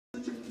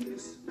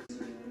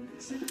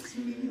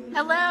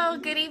Hello,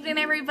 good evening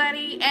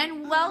everybody,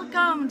 and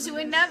welcome to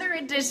another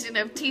edition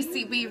of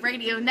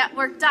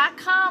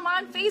TCBRadioNetwork.com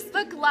on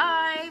Facebook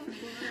Live.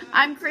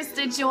 I'm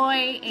Krista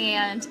Joy,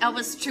 and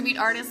Elvis tribute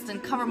artist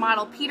and cover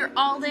model Peter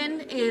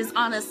Alden is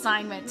on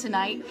assignment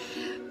tonight.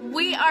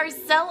 We are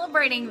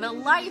celebrating the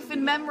life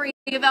and memory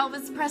of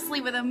Elvis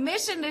Presley with a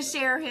mission to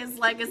share his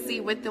legacy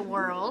with the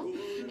world.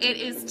 It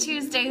is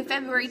Tuesday,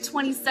 February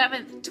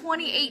 27th,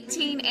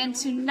 2018, and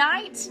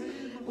tonight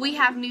we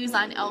have news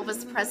on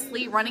Elvis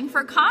Presley running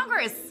for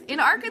Congress in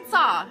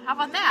Arkansas. How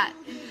about that?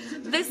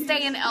 This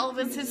day in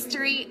Elvis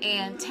history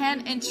and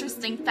 10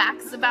 interesting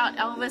facts about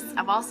Elvis.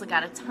 I've also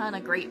got a ton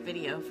of great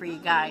video for you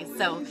guys,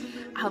 so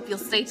I hope you'll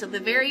stay till the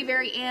very,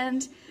 very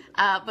end.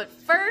 But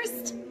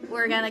first,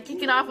 we're going to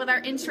kick it off with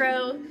our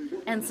intro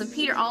and some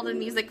Peter Alden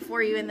music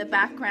for you in the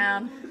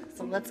background.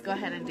 So let's go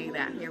ahead and do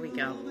that. Here we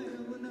go.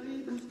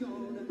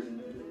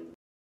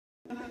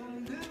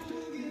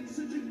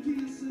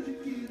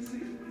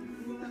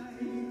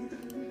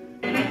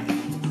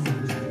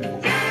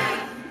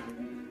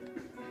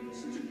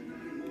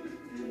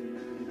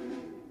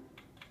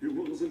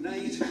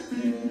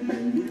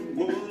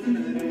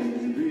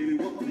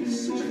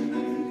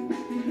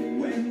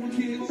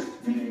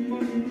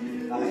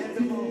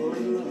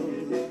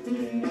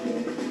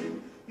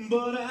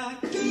 But I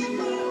gave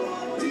my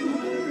heart to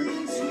her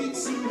in sweet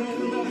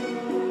surrender.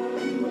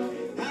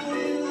 How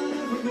will I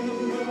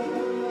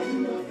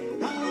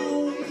remember? I'll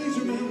always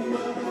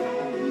remember.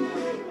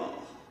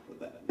 Oh,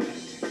 that night.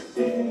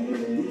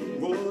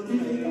 What a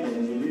night.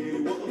 It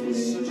really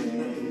was such a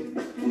night.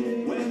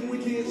 When we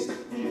kissed, I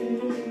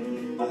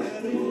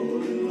had a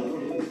more in love.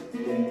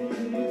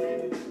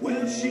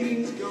 Well,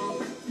 she's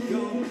gone,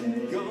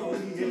 gone,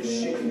 gone. Yes,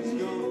 she's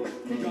gone,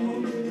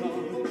 gone,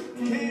 gone.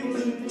 Came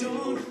the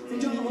dawn,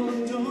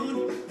 dawn,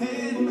 dawn,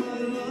 and my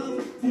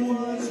love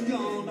was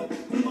gone. But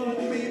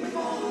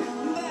before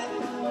that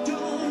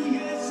dawn,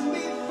 yes,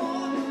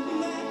 before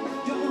that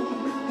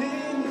dawn,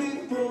 and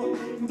before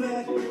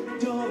that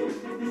dawn,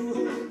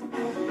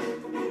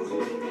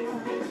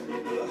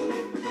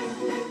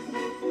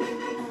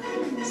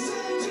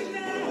 such a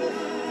night.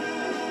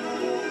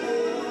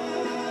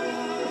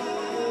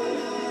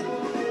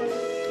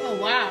 Oh,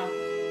 wow.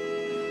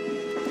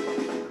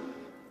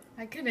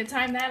 I couldn't have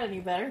timed that any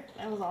better.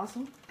 That was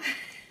awesome.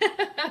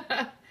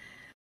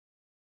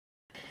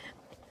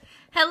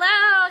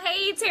 Hello.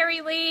 Hey,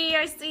 Terry Lee.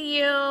 I see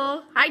you.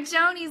 Hi,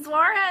 Joni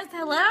Suarez.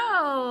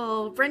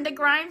 Hello. Brenda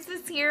Grimes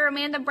is here.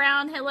 Amanda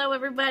Brown. Hello,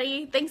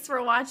 everybody. Thanks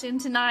for watching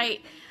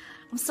tonight.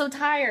 I'm so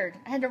tired.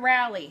 I had to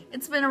rally.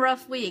 It's been a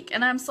rough week,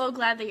 and I'm so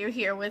glad that you're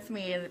here with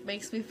me, and it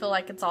makes me feel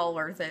like it's all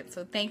worth it.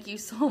 So thank you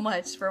so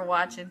much for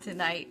watching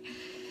tonight.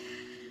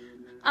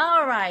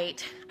 All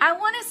right, I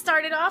want to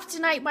start it off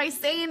tonight by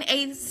saying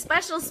a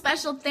special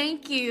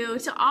thank you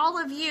to all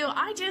of you.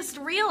 I just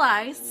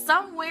realized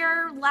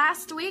somewhere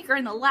last week or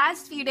in the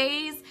last few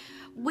days,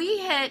 we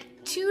hit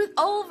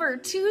over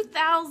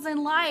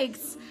 2,000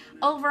 likes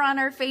over on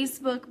our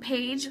Facebook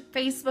page,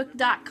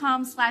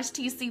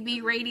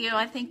 facebook.com/TCB Radio.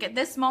 I think at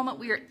this moment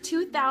we are at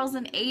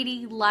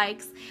 2,080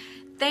 likes.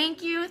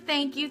 Thank you,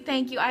 thank you,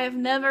 thank you. I have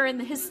never in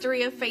the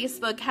history of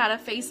Facebook had a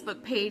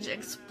Facebook page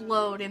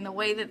explode in the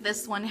way that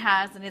this one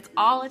has, and it's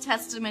all a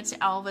testament to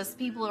Elvis.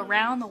 People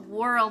around the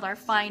world are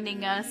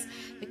finding us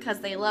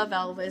because they love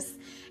Elvis,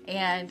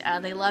 and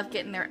they love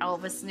getting their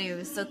Elvis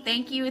news. So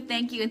thank you,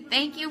 thank you, and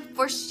thank you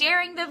for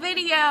sharing the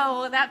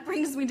video. That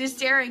brings me to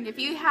sharing. If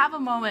you have a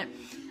moment,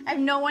 I have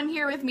no one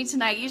here with me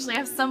tonight. Usually I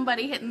have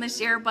somebody hitting the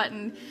share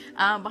button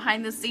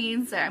behind the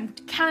scenes. I'm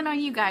counting on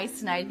you guys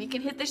tonight. If you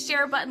can hit the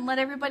share button, let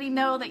everybody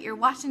know that you're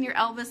watching your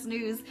Elvis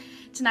news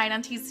tonight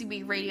on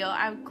TCB Radio.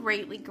 I would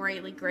greatly,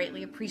 greatly,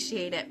 greatly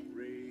appreciate it.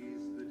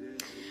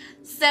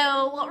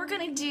 So what we're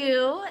going to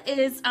do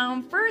is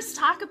first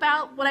talk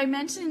about what I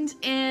mentioned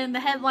in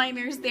the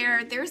headliners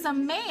there. There's a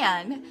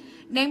man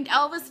named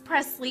Elvis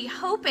Presley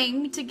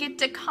hoping to get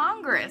to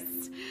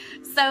Congress.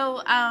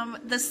 So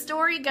the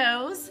story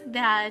goes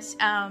that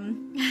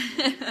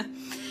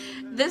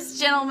this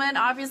gentleman,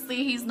 obviously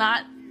he's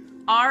not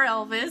our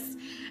Elvis,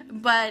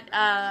 but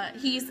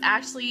he's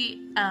actually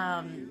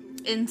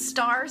in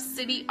Star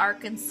City,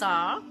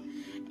 Arkansas,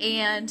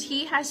 and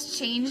he has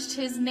changed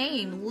his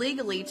name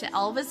legally to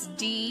Elvis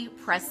D.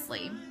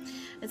 Presley.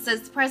 It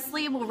says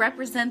Presley will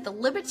represent the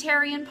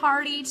Libertarian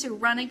Party to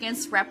run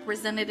against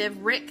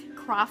Representative Rick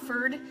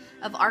Crawford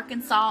of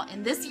Arkansas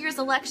in this year's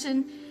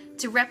election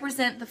to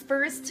represent the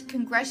 1st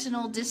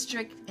Congressional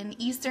District in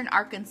eastern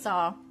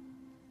Arkansas.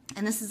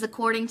 And this is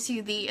according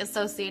to the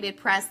Associated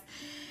Press.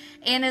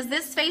 And as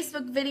this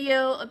Facebook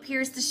video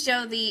appears to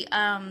show, the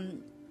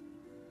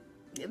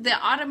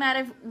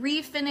automatic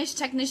refinish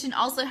technician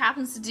also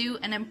happens to do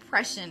an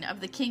impression of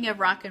the King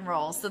of Rock and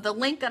Roll. So the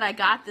link that I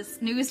got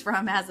this news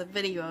from has a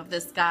video of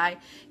this guy.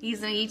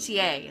 He's an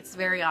ETA. It's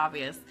very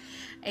obvious.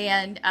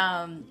 And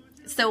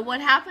so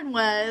what happened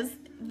was,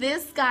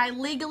 this guy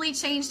legally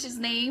changed his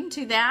name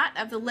to that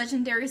of the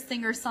legendary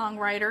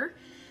singer-songwriter,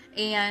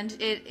 and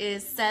it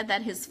is said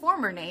that his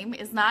former name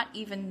is not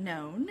even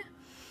known.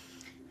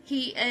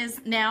 He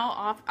is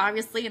now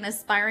obviously an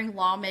aspiring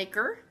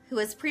lawmaker who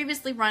has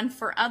previously run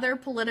for other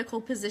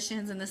political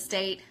positions in the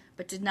state,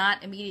 but did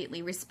not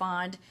immediately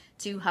respond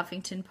to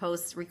Huffington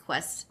Post's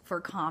request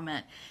for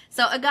comment.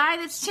 So a guy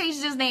that's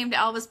changed his name to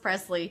Elvis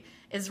Presley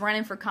is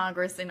running for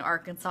Congress in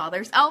Arkansas.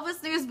 There's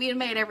Elvis news being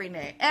made every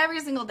day,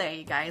 every single day,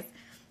 you guys.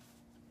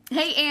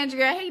 Hey,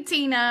 Andrea. Hey,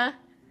 Tina.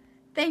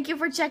 Thank you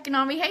for checking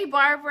on me. Hey,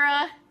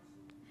 Barbara.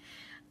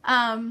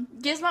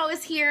 Gizmo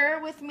is here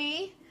with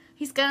me.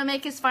 He's going to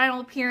make his final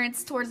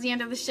appearance towards the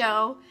end of the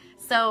show.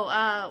 So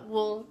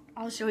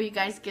I'll show you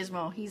guys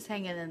Gizmo. He's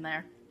hanging in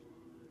there.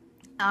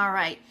 All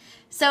right.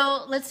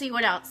 So let's see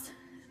what else.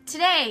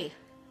 Today,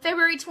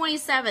 February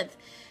 27th,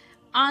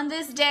 on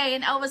this day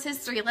in Elvis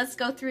history, let's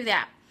go through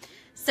that.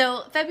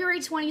 So February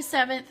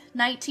 27th,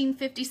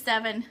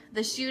 1957,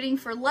 the shooting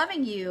for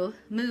Loving You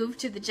moved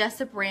to the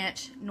Jessup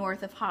Ranch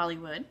north of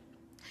Hollywood.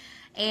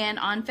 And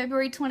on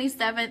February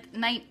 27th,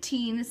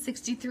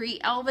 1963,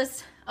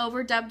 Elvis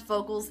overdubbed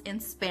vocals in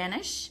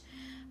Spanish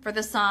for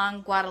the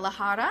song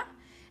Guadalajara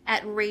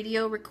at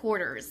Radio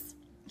Recorders.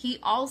 He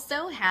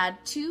also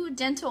had 2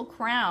 dental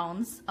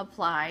crowns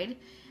applied,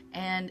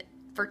 and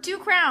for 2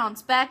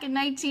 crowns back in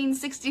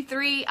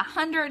 1963,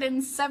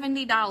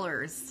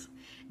 $170.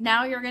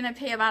 Now you're going to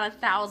pay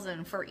about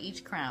 $1,000 for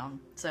each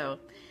crown. So,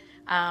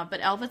 but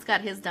Elvis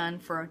got his done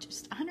for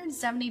just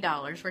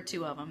 $170 for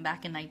 2 of them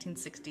back in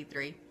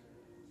 1963.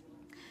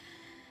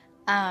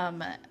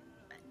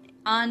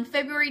 On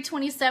February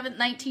 27,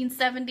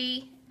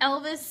 1970,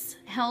 Elvis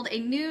held a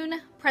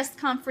noon press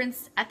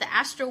conference at the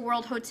Astro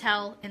World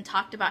Hotel and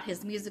talked about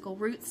his musical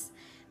roots,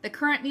 the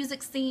current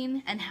music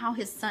scene, and how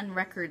his Sun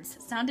records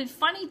sounded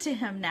funny to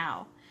him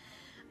now.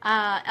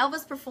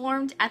 Elvis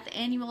performed at the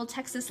annual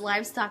Texas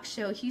Livestock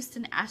Show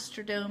Houston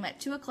Astrodome at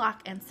 2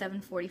 o'clock and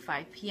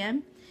 7:45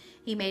 p.m.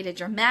 He made a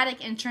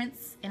dramatic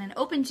entrance in an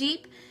open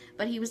Jeep,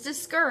 but he was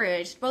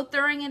discouraged both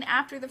during and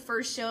after the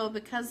first show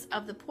because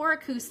of the poor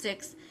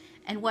acoustics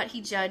and what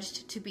he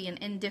judged to be an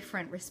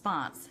indifferent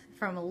response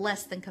from a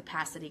less than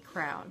capacity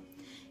crowd.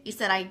 He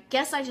said, "I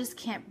guess I just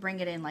can't bring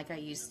it in like I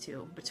used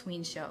to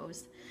between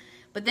shows."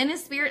 But then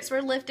his spirits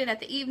were lifted at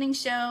the evening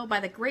show by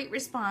the great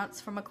response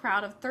from a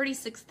crowd of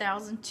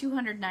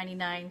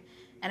 36,299,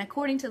 and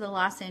according to the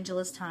Los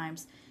Angeles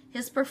Times,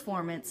 his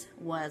performance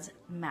was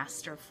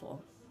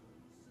masterful.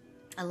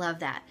 I love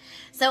that.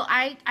 So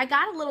I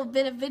got a little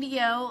bit of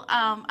video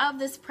of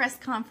this press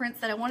conference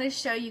that I want to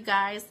show you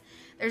guys.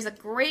 There's a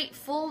great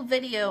full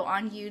video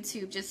on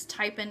YouTube. Just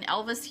type in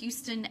Elvis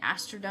Houston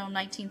Astrodome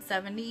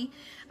 1970.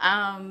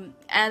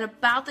 At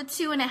about the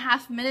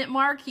 2.5-minute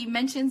mark, he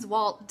mentions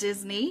Walt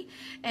Disney.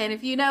 And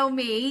if you know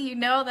me, you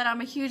know that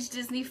I'm a huge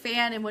Disney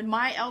fan. And when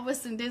my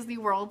Elvis and Disney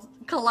World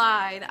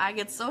collide, I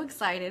get so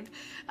excited.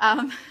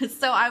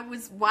 So I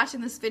was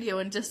watching this video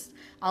and just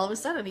all of a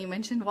sudden he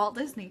mentioned Walt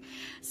Disney.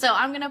 So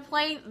I'm going to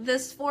play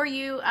this for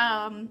you.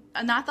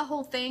 Not the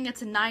whole thing.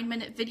 It's a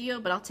 9-minute video,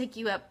 but I'll take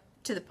you up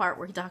to the part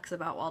where he talks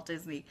about Walt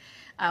Disney,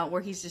 where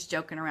he's just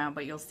joking around,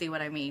 but you'll see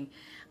what I mean.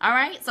 All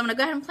right, so I'm going to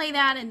go ahead and play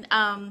that, and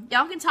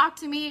y'all can talk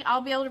to me.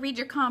 I'll be able to read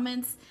your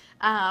comments,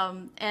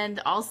 and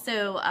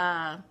also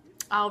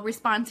I'll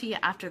respond to you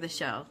after the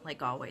show,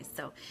 like always.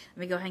 So let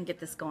me go ahead and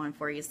get this going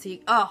for you. So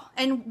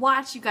and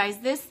watch, you guys.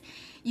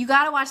 You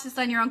got to watch this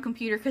on your own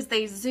computer because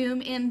they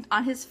zoom in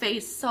on his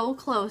face so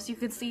close. You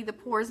can see the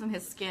pores in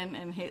his skin,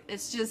 and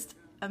it's just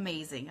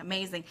amazing,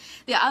 amazing.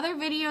 The other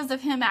videos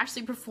of him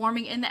actually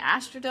performing in the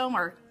Astrodome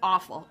are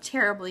awful,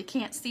 terrible. You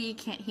can't see,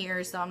 can't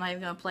hear, so I'm not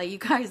even going to play you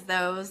guys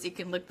those. You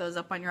can look those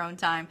up on your own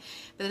time.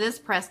 But this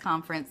press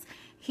conference,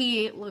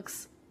 he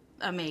looks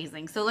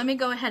amazing. So let me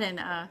go ahead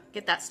and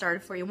get that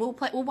started for you. We'll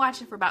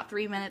watch it for about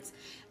 3 minutes,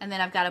 and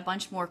then I've got a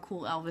bunch more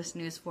cool Elvis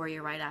news for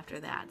you right after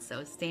that.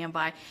 So stand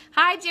by.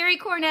 Hi, Jerry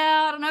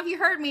Cornell. I don't know if you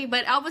heard me,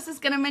 but Elvis is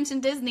going to mention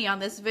Disney on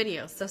this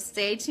video, so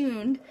stay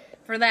tuned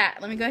for that.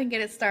 Let me go ahead and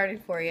get it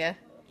started for you.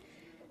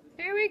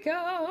 Here we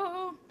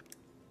go.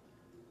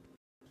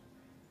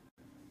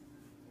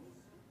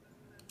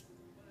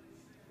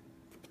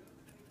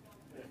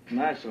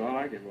 Nice, so I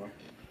like it, boy.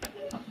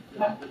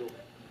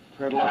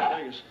 Heard a lot of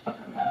Vegas.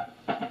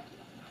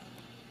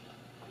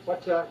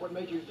 What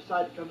made you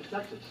decide to come to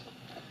Texas?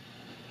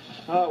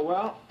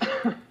 Well,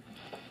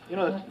 you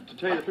know, to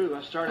tell you the truth,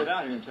 I started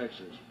out here in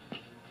Texas.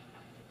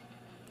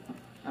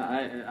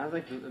 I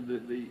think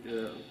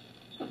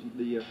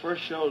the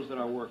first shows that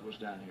I worked was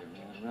down here,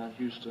 around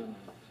Houston.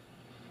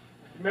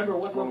 Remember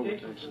what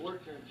locations you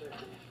worked here in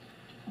Texas?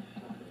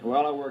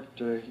 Well, I worked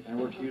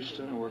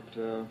Houston. I worked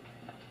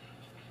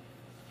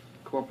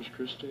Corpus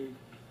Christi.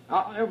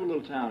 Every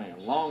little town here,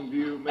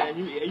 Longview, man,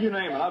 you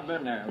name it, I've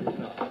been there.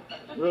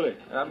 Really,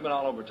 I've been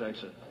all over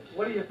Texas.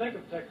 What do you think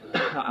of Texas?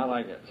 I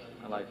like it.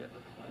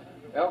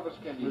 Elvis,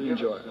 can you Really give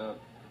enjoy us,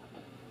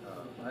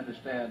 I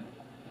understand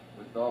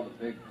with all the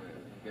big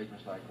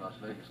engagements like Las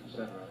Vegas,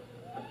 etc.,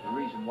 the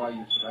reason why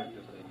you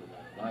selected the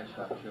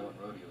livestock show and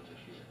rodeos this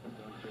year?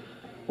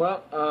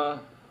 Well,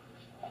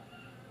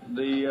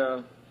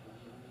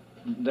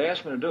 they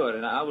asked me to do it,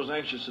 and I was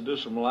anxious to do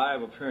some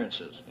live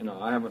appearances. You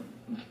know,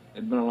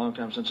 it'd been a long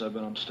time since I've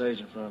been on stage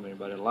in front of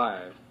anybody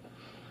live.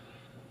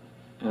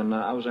 And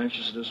I was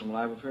anxious to do some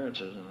live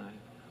appearances, and I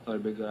thought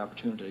it'd be a good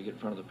opportunity to get in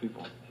front of the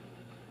people.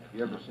 Have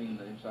you ever seen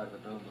the inside of a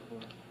dome before?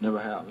 Never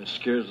have. It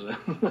scares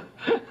them.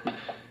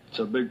 It's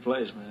a big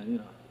place, man, you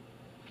know.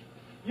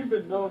 You've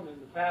been known in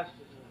the past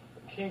as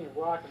a king of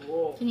rock and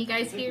roll. Can you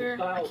guys hear?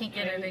 I can't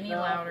get it any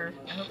louder.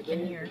 I hope you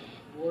can hear.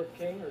 You were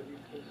king, or do you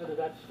consider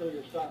that still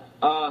your style?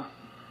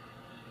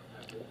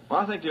 Well,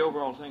 I think the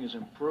overall thing has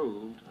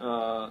improved.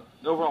 The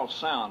overall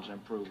sound's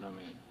improved, I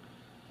mean.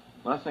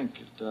 But I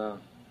think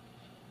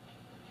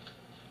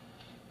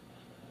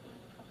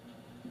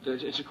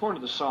it's according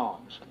to the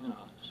songs, you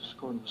know. It's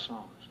according to the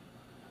songs.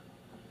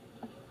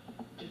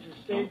 Is your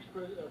stage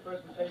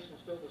presentation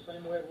still the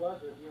same way it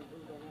was, or have you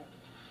improved on that?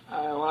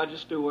 Well, I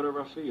just do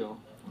whatever I feel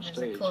on There's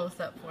stage. a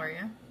close-up for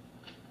you.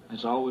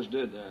 As I always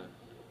did that.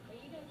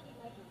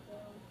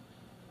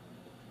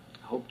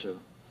 Hope to.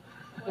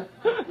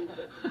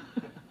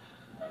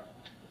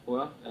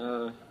 Well,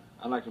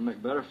 I like to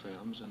make better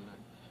films than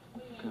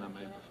the kind I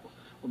made before.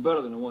 Well,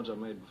 better than the ones I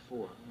made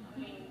before.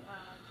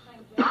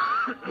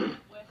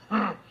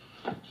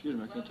 Excuse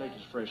me, I can't take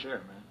this fresh air,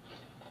 man.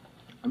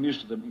 I'm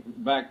used to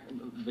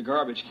the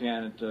garbage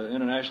can at the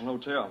International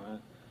Hotel, man.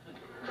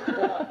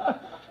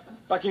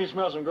 If I can't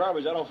smell some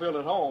garbage, I don't feel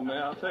at home,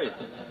 man, I'll tell you.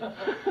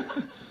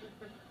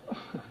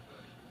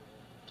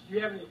 Do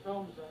you have any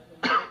films in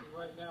the making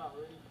right now,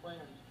 or any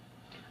plans?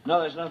 No,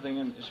 there's nothing,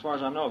 as far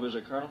as I know of, is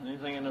there, Colonel?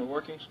 Anything in the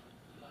workings?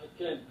 I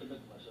can't commit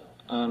myself.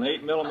 An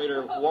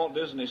 8mm Walt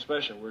Disney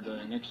special we're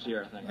doing next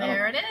year, I think.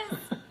 There it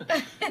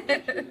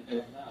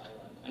is.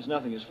 There's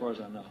nothing as far as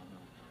I know. No.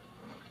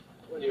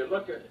 When you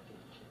look at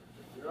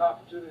your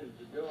opportunity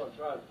to go and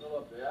try to fill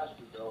up the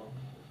Astor Dome,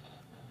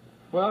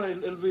 Well,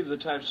 it'll be the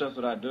type of stuff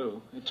that I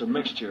do. It's a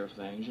mixture of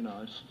things, you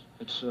know.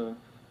 It's a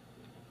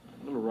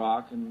little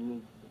rock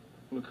and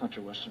a little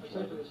country western flavor.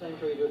 Essentially the same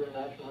thing you do at the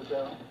National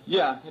Hotel?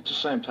 Yeah, it's the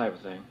same type of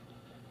thing.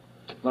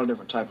 A lot of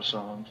different type of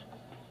songs.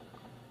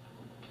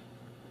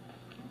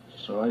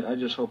 So I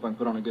just hope I can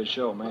put on a good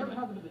show, mainly. What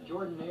happened to the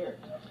Jordanaires?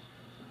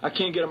 I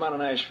can't get them out of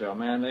Nashville,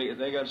 man.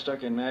 They got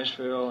stuck in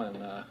Nashville, and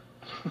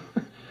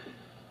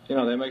you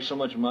know, they make so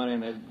much money,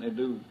 and they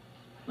do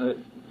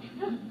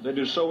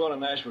so well in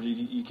Nashville,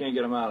 you can't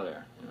get them out of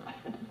there. You know?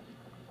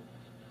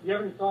 Do you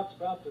have any thoughts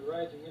about the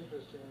rising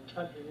interest in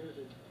country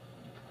music?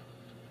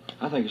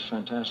 I think it's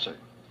fantastic.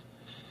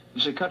 You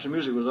see, country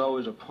music was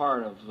always a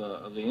part of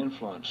the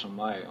influence on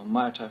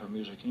my type of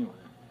music anyway.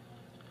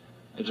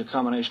 It's a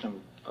combination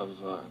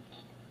of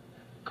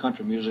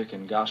country music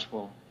and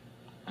gospel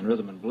and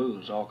rhythm and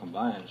blues all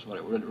combined is what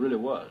it really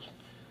was.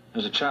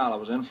 As a child, I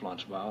was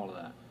influenced by all of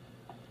that.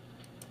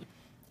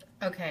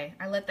 Okay,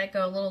 I let that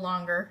go a little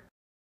longer.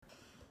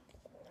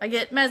 I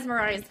get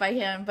mesmerized by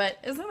him, but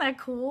isn't that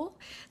cool?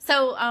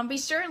 So be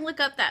sure and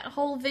look up that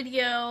whole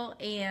video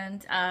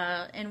and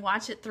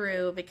watch it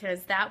through,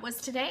 because that was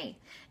today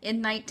in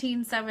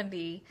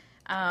 1970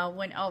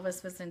 when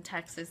Elvis was in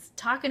Texas,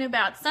 talking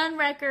about Sun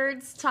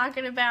Records,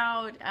 talking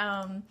about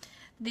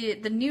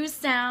the new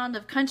sound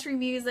of country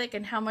music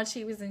and how much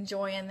he was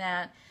enjoying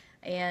that,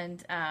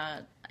 and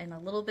a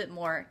little bit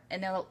more.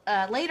 And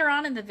later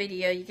on in the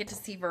video, you get to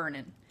see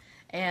Vernon.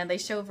 And they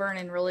show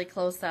Vernon really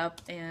close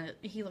up, and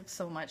he looks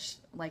so much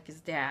like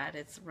his dad.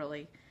 It's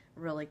really,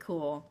 really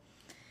cool.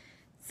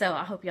 So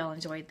I hope y'all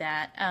enjoyed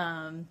that.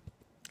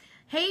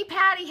 Hey,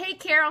 Patty. Hey,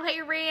 Carol.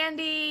 Hey,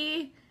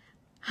 Randy.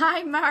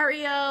 Hi,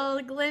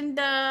 Mario.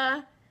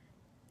 Glinda.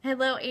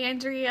 Hello,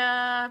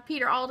 Andrea.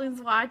 Peter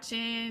Alden's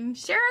watching.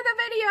 Share the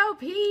video,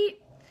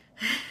 Pete.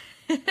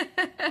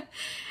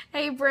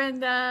 Hey,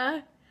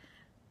 Brenda.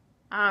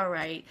 All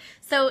right.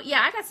 So,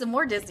 yeah, I got some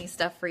more Disney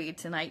stuff for you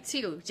tonight,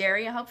 too.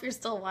 Jerry, I hope you're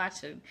still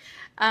watching.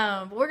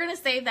 But we're going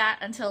to save that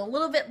until a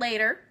little bit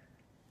later.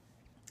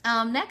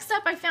 Next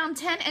up, I found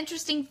 10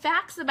 interesting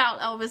facts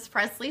about Elvis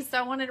Presley, so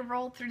I wanted to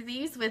roll through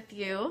these with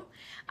you.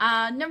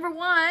 Number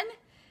 1,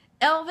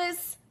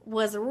 Elvis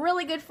was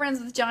really good friends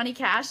with Johnny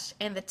Cash,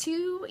 and the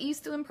two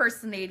used to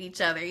impersonate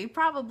each other. You've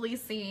probably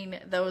seen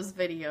those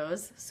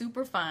videos.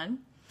 Super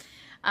fun.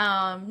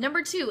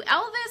 Number 2,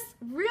 Elvis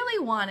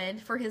really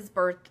wanted for his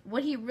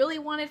what he really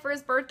wanted for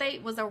his birthday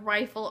was a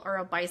rifle or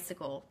a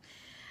bicycle.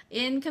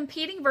 In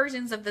competing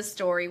versions of the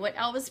story, what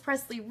Elvis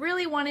Presley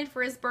really wanted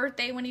for his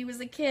birthday when he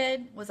was a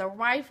kid was a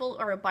rifle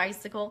or a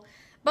bicycle,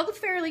 both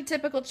fairly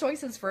typical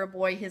choices for a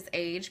boy his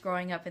age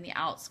growing up in the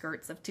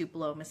outskirts of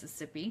Tupelo,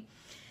 Mississippi.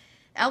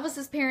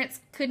 Elvis's parents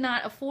could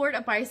not afford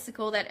a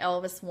bicycle that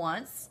Elvis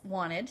once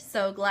wanted,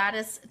 so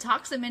Gladys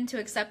talks him into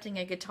accepting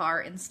a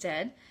guitar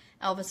instead.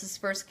 Elvis's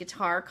first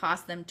guitar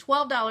cost them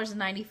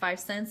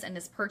 $12.95 and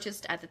is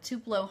purchased at the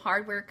Tupelo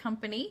Hardware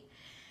Company.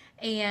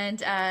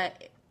 And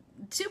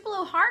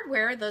Tupelo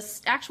Hardware, the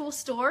actual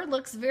store,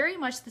 looks very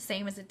much the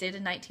same as it did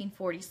in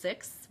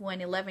 1946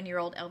 when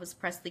 11-year-old Elvis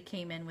Presley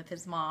came in with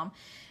his mom.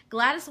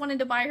 Gladys wanted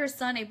to buy her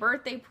son a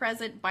birthday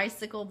present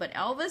bicycle, but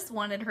Elvis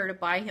wanted her to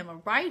buy him a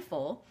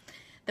rifle.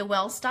 The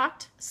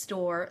well-stocked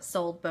store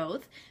sold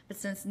both, but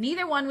since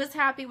neither one was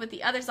happy with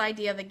the other's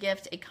idea of the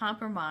gift, a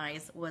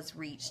compromise was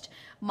reached.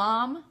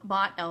 Mom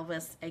bought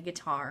Elvis a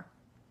guitar.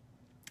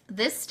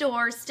 This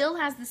store still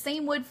has the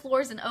same wood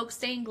floors and oak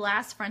stained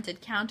glass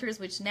fronted counters,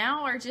 which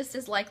now are just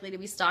as likely to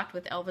be stocked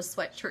with Elvis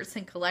sweatshirts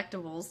and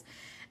collectibles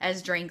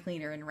as drain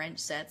cleaner and wrench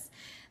sets.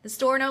 The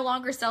store no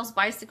longer sells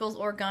bicycles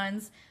or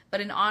guns,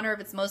 but in honor of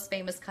its most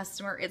famous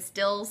customer, it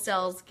still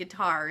sells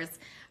guitars.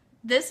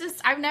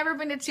 I've never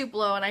been to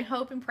Tupelo, and I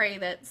hope and pray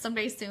that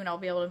someday soon I'll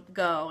be able to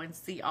go and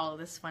see all of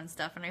this fun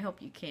stuff, and I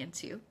hope you can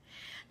too.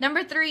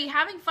 Number 3,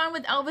 having fun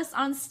with Elvis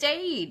on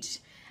stage.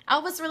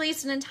 Elvis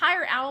released an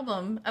entire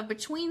album of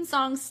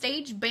between-song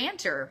stage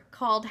banter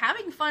called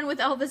Having Fun with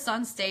Elvis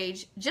on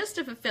Stage just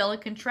to fulfill a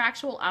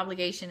contractual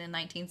obligation in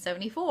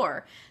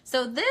 1974.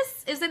 So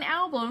this is an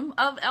album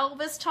of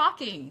Elvis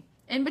talking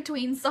in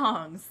between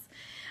songs.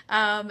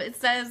 It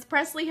says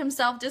Presley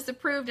himself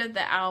disapproved of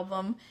the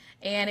album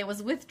and it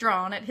was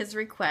withdrawn at his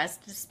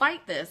request.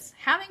 Despite this,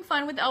 Having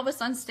Fun with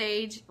Elvis on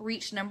Stage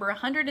reached number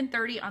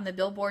 130 on the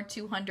Billboard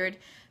 200,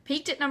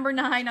 peaked at number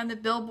 9 on the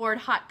Billboard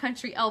Hot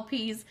Country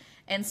LPs,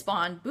 and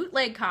spawned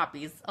bootleg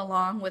copies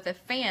along with a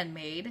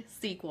fan-made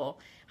sequel.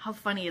 How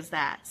funny is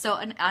that? So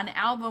an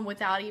album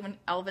without even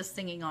Elvis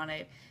singing on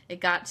it, it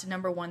got to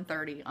number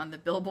 130 on the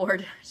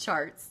Billboard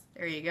charts.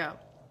 There you go.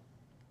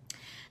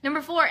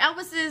 Number 4,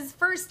 Elvis's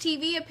first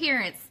TV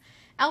appearance.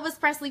 Elvis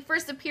Presley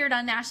first appeared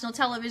on national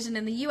television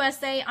in the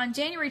USA on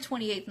January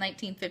 28,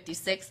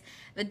 1956,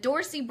 the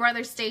Dorsey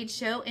Brothers stage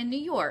show in New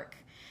York.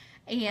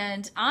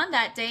 And on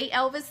that day,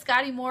 Elvis,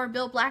 Scotty Moore,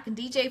 Bill Black, and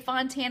DJ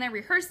Fontana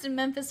rehearsed in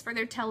Memphis for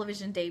their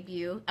television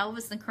debut.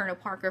 Elvis and Colonel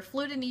Parker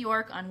flew to New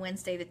York on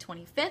Wednesday the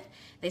 25th.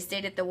 They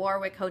stayed at the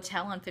Warwick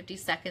Hotel on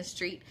 52nd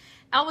Street.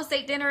 Elvis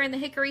ate dinner in the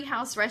Hickory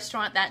House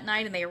restaurant that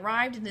night, and they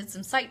arrived and did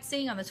some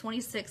sightseeing on the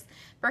 26th.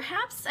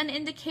 Perhaps an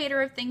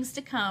indicator of things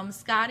to come,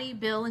 Scotty,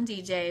 Bill, and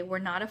DJ were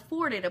not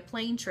afforded a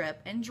plane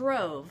trip and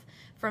drove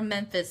from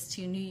Memphis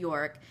to New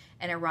York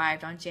and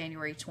arrived on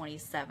January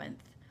 27th.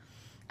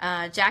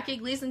 Jackie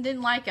Gleason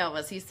didn't like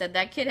Elvis. He said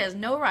that kid has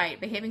no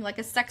right behaving like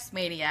a sex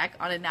maniac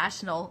on a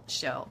national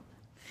show.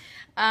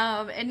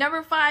 And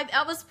number 5,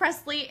 Elvis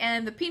Presley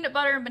and the peanut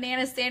butter and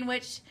banana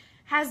sandwich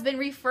has been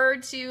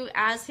referred to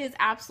as his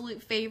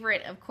absolute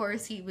favorite. Of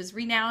course, he was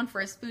renowned for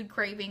his food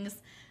cravings,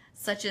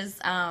 such as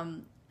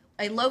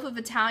a loaf of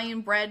Italian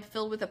bread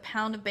filled with a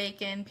pound of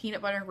bacon,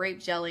 peanut butter, and grape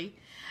jelly.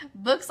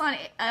 Books on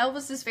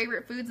Elvis's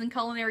favorite foods and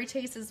culinary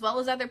tastes, as well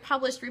as other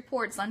published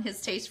reports on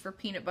his taste for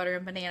peanut butter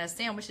and banana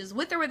sandwiches,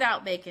 with or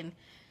without bacon,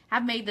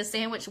 have made the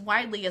sandwich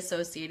widely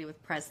associated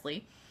with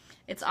Presley.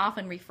 It's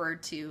often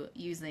referred to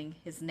using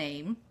his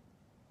name.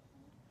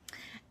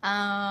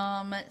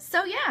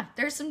 So yeah,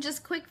 there's some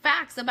just quick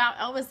facts about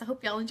Elvis. I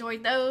hope y'all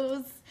enjoyed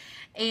those.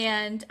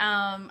 And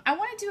I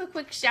want to do a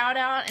quick shout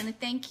out and a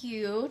thank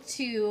you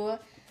to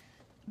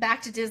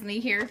Back to Disney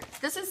here.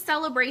 This is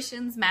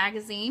Celebrations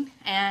magazine,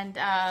 and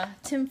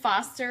Tim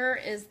Foster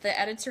is the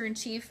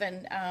editor-in-chief,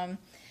 and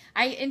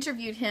I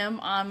interviewed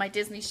him on my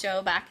Disney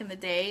show back in the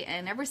day,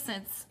 and ever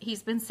since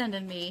he's been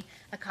sending me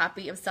a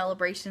copy of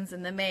Celebrations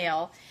in the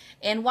mail.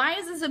 And why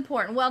is this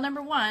important? Well,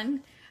 number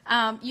one,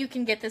 you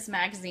can get this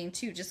magazine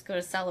too. Just go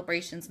to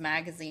Celebrations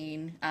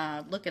magazine,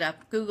 look it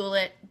up, Google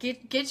it,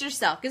 get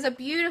yourself. It's a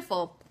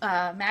beautiful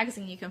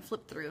magazine you can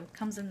flip through.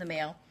 Comes in the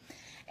mail.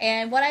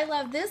 And what I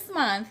love this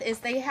month is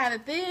they have a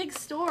big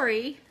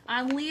story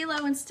on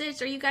Lilo and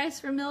Stitch. Are you guys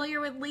familiar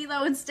with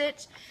Lilo and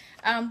Stitch?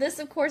 This,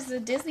 of course, is a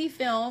Disney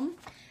film,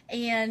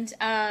 and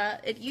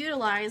it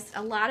utilized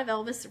a lot of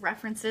Elvis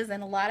references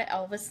and a lot of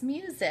Elvis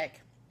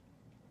music.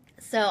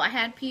 So I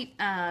had Pete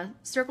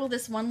circle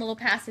this one little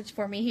passage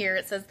for me here.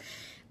 It says,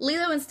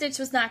 Lilo and Stitch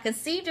was not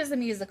conceived as a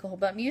musical,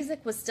 but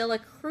music was still a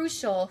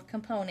crucial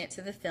component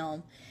to the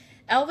film.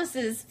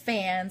 Elvis's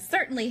fans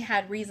certainly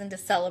had reason to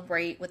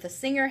celebrate with the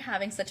singer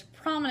having such a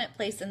prominent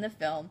place in the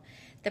film.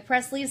 The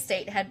Presley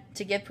estate had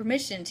to give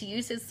permission to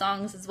use his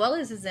songs as well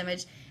as his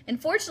image,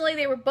 and fortunately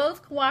they were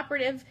both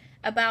cooperative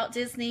about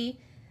Disney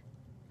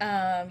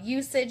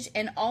usage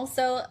and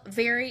also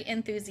very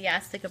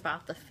enthusiastic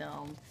about the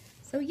film.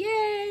 So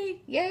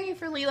yay! Yay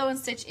for Lilo and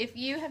Stitch. If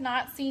you have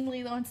not seen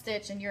Lilo and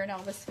Stitch and you're an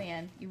Elvis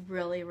fan, you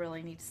really,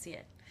 really need to see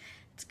it.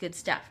 It's good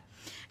stuff.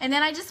 And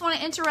then I just want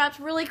to interrupt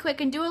really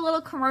quick and do a little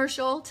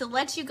commercial to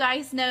let you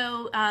guys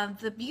know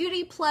the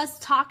Beauty Plus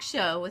talk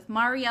show with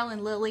Marielle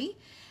and Lily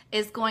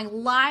is going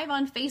live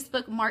on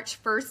Facebook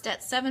March 1st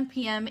at 7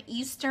 p.m.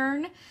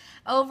 Eastern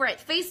over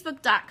at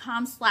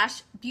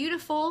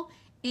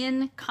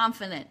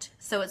facebook.com/beautifulinconfident.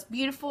 So it's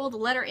beautiful, the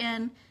letter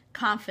N,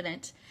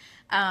 confident.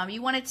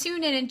 You want to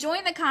tune in and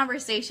join the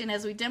conversation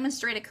as we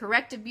demonstrate a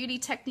corrective beauty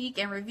technique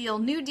and reveal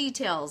new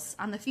details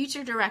on the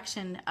future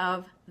direction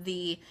of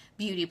the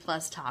Beauty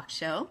Plus talk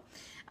show.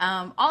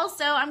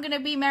 Also, I'm going to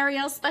be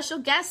Marielle's special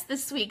guest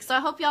this week, so I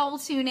hope y'all will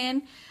tune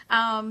in.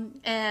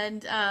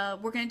 And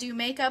we're going to do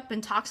makeup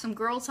and talk some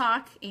girl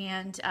talk,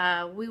 and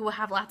we will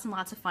have lots and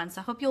lots of fun. So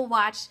I hope you'll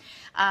watch.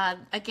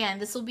 Again,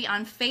 this will be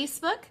on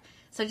Facebook,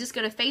 so just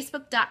go to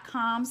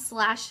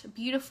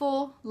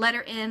facebook.com/beautiful,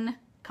 letter N,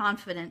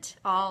 confident,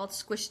 all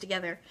squished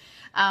together.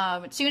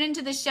 Tune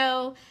into the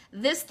show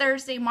this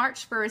Thursday,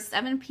 March 1st,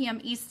 7 p.m.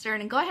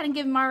 Eastern, and go ahead and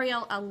give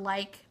Marielle a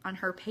like on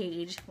her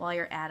page while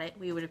you're at it.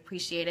 We would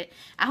appreciate it.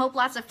 I hope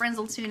lots of friends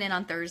will tune in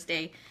on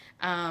Thursday.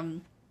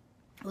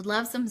 Would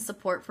love some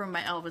support from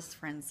my Elvis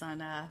friends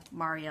on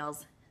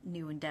Marielle's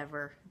new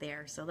endeavor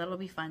there. So that'll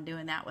be fun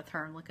doing that with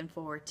her. I'm looking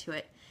forward to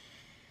it.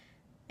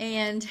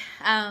 And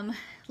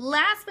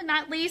last but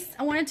not least,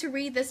 I wanted to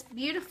read this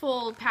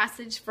beautiful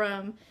passage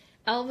from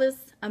Elvis,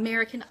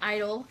 American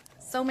Idol.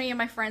 So many of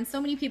my friends, so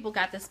many people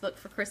got this book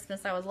for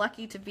Christmas. I was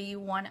lucky to be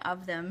one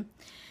of them.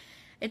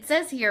 It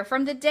says here,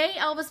 from the day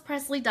Elvis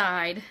Presley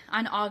died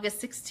on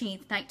August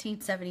 16th,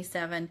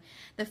 1977,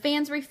 the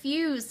fans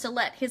refused to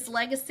let his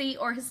legacy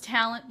or his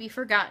talent be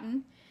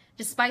forgotten,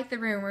 despite the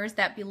rumors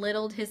that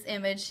belittled his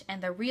image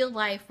and the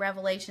real-life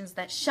revelations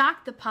that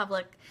shocked the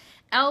public.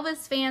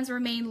 Elvis fans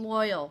remain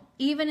loyal,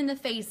 even in the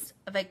face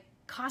of a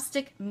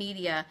caustic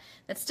media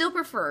that still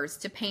prefers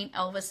to paint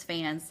Elvis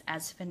fans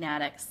as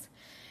fanatics.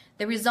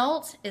 The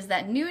result is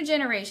that new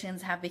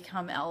generations have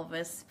become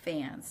Elvis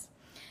fans.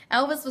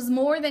 Elvis was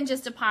more than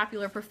just a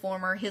popular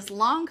performer. His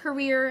long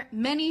career,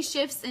 many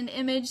shifts in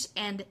image,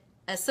 and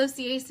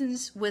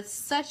associations with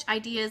such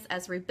ideas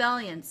as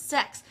rebellion,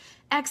 sex,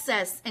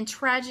 excess, and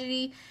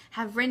tragedy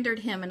have rendered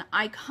him an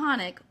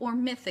iconic or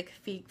mythic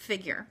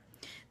figure.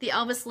 The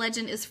Elvis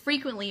legend is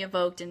frequently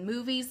evoked in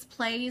movies,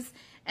 plays,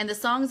 and the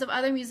songs of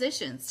other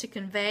musicians to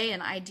convey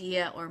an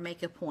idea or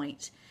make a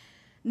point.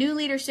 New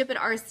leadership at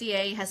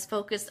RCA has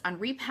focused on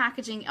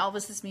repackaging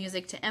Elvis's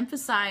music to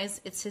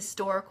emphasize its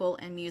historical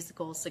and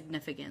musical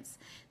significance.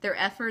 Their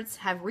efforts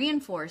have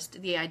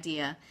reinforced the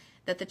idea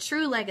that the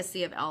true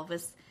legacy of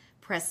Elvis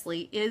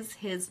Presley is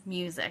his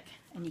music.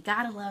 And you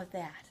gotta love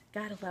that.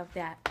 Gotta love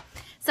that.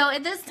 So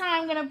at this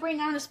time, I'm gonna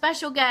bring on a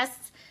special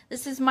guest.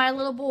 This is my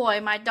little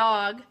boy, my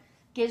dog,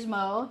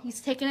 Gizmo.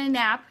 He's taking a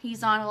nap.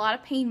 He's on a lot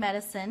of pain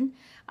medicine.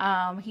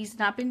 He's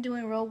not been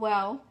doing real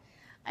well.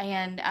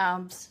 And I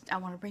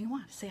want to bring him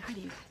on to say hi to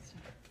you guys.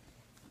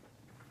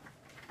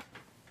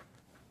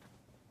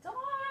 Come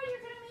on, you're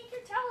going to make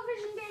your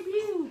television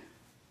debut.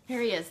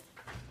 Here he is.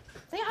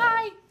 Say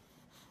hi.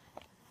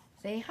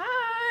 Say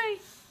hi.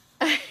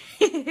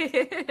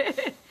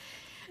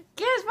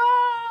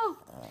 Gizmo.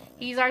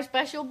 He's our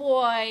special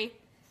boy.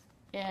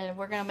 And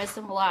we're going to miss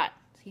him a lot.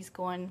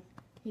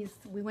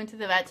 We went to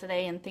the vet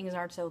today and things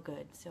aren't so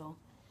good. So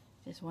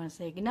just want to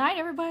say good night,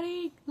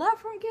 everybody. Love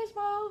from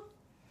Gizmo.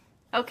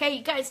 Okay,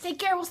 you guys, take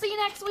care. We'll see you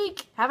next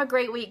week. Have a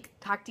great week.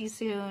 Talk to you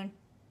soon.